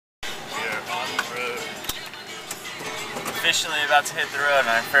officially about to hit the road on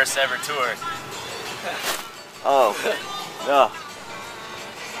our first ever tour. Oh. No.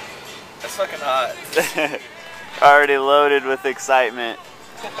 That's fucking hot. Already loaded with excitement.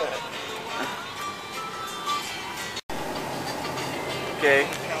 Okay.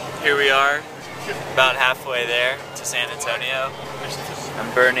 Here we are, about halfway there to San Antonio.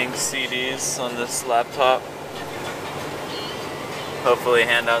 I'm burning CDs on this laptop. Hopefully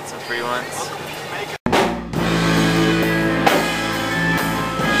hand out some free ones.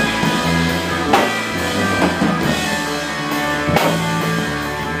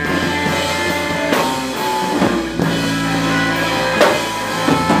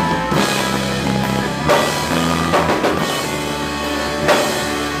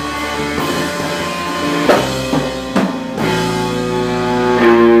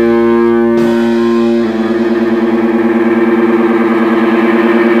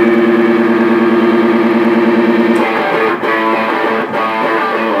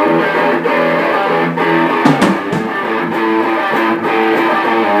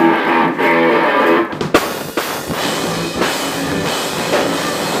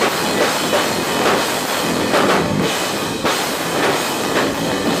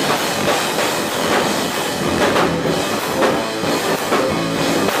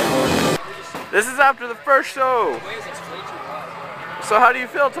 This is after the first show. So how do you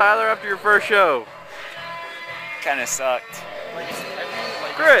feel, Tyler, after your first show? Kinda sucked.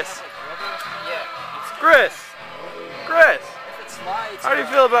 Chris! Chris! Chris! How do you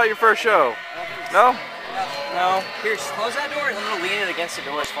feel about your first show? No? No. Here, close that door and I'm gonna lean it against the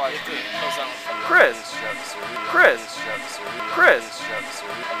door as far as close that one. Chris! Chris! Chris!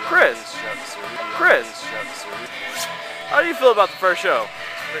 Chris! Chris! How do you feel about the first show?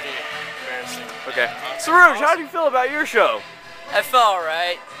 Pretty embarrassing. Okay. Saruj, how do you feel about your show? I felt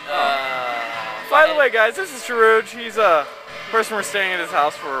alright. By the way, guys, this is Saruj. He's a person we're staying at his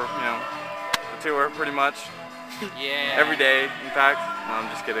house for, you know, the tour, pretty much. Yeah. Every day, in fact. No, I'm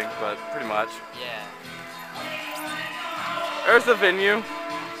just kidding, but pretty much. Yeah. There's the venue.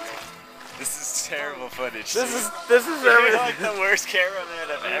 This is terrible footage. This is like the worst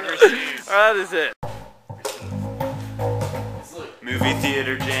cameraman I've ever seen. That is it. Movie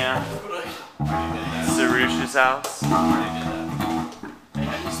theater jam. Saruj's house.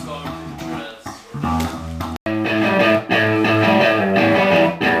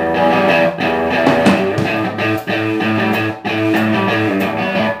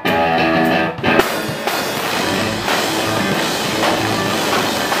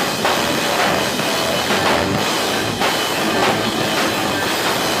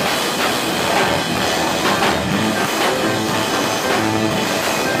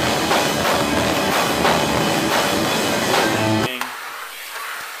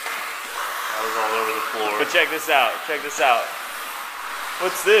 But check this out, check this out.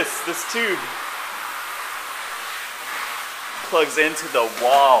 What's this? This tube plugs into the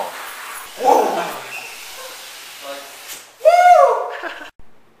wall. Whoa! Woo!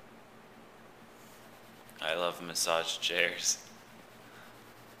 I love massage chairs.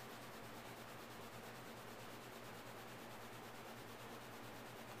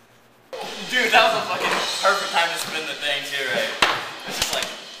 Dude, that was a fucking perfect time to spin the thing too, right? It's just like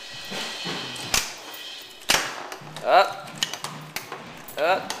up.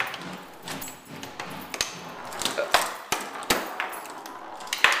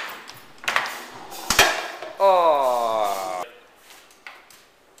 Oh.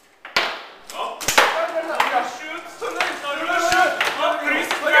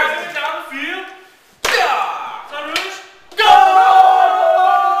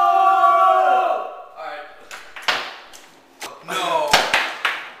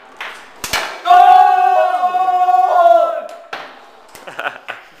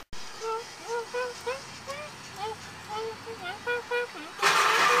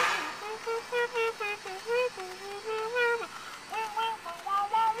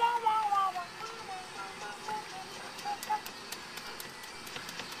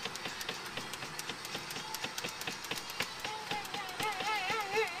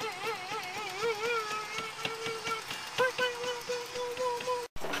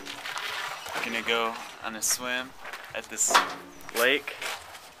 Gonna go on a swim at this lake.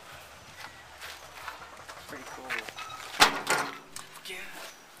 Pretty cool. Yeah.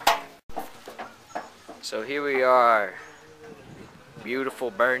 So here we are,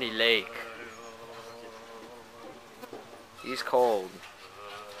 beautiful Bernie Lake. He's cold.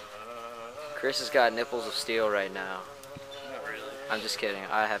 Chris has got nipples of steel right now. Not really. I'm just kidding.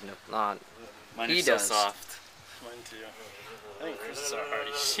 I have no. Not. Mine He is so does. soft. Mine too. I think Chris is our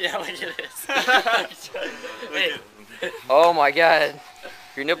hardest. Yeah, look at this. Look Hey, at Oh my god.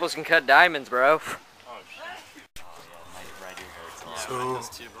 Your nipples can cut diamonds, bro. Oh shit. Right here hurts. So,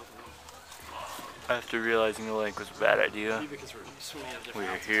 after realizing the link was a bad idea, we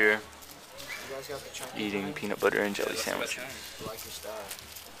are here eating peanut butter and jelly sandwich.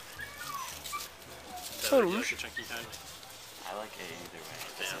 So, I like it either way.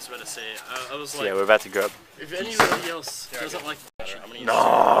 Yeah, I was about to say, I was like, yeah, we're about to grub. if anybody else doesn't like butter, I'm gonna use No.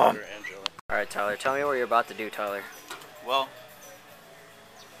 butter and jelly. Alright, Tyler, tell me what you're about to do, Tyler. Well,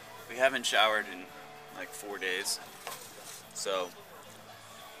 we haven't showered in like 4 days, so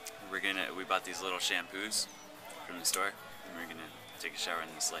we bought these little shampoos from the store, and we're gonna take a shower in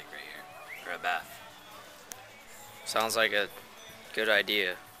this lake right here, or a bath. Sounds like a good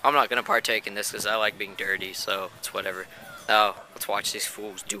idea. I'm not gonna partake in this because I like being dirty, so it's whatever. Now, let's watch these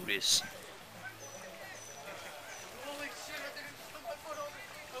fools do this. Holy shit, I didn't put my foot on it.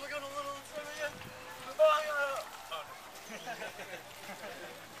 Oh, look at a little again.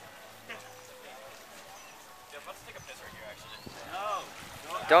 Yeah, let's take a piss right here, actually. No.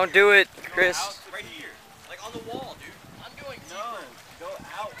 Don't do it, Chris. Right here. Like on the wall, dude. I'm going deeper. No, go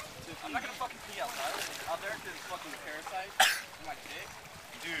out. I'm not gonna fucking pee outside. Out there because fucking parasites in my dick.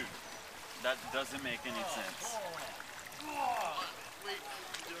 Dude, that doesn't make any sense. Wait,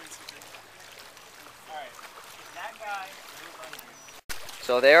 I'm doing something. Alright, that guy.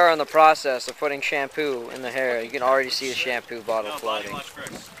 So they are in the process of putting shampoo in the hair. You can already see the shampoo bottle No, body floating. wash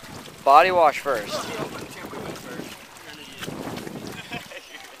first. Body wash first.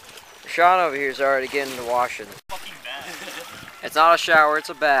 Sean over here is already getting to washing. Fucking bad. It's not a shower, it's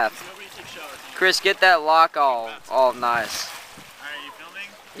a bath. Nobody takes showers. Chris, get that lock all nice. Alright, you filming?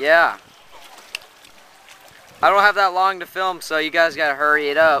 Yeah. I don't have that long to film, so you guys gotta hurry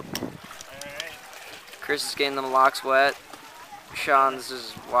it up. Alright. Chris is getting them locks wet. Sean's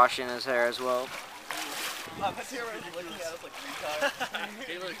is washing his hair as well.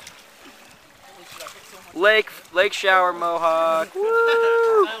 Hey, look. Lake shower mohawk.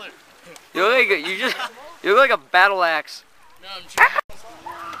 Woo! Tyler. You look like a battle axe. No, I'm trying.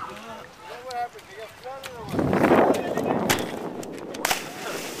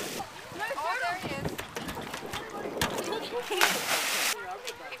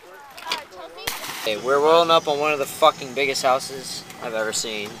 Hey, we're rolling up on one of the fucking biggest houses I've ever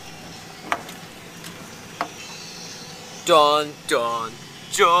seen. Dun dun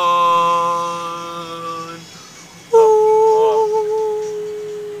dun.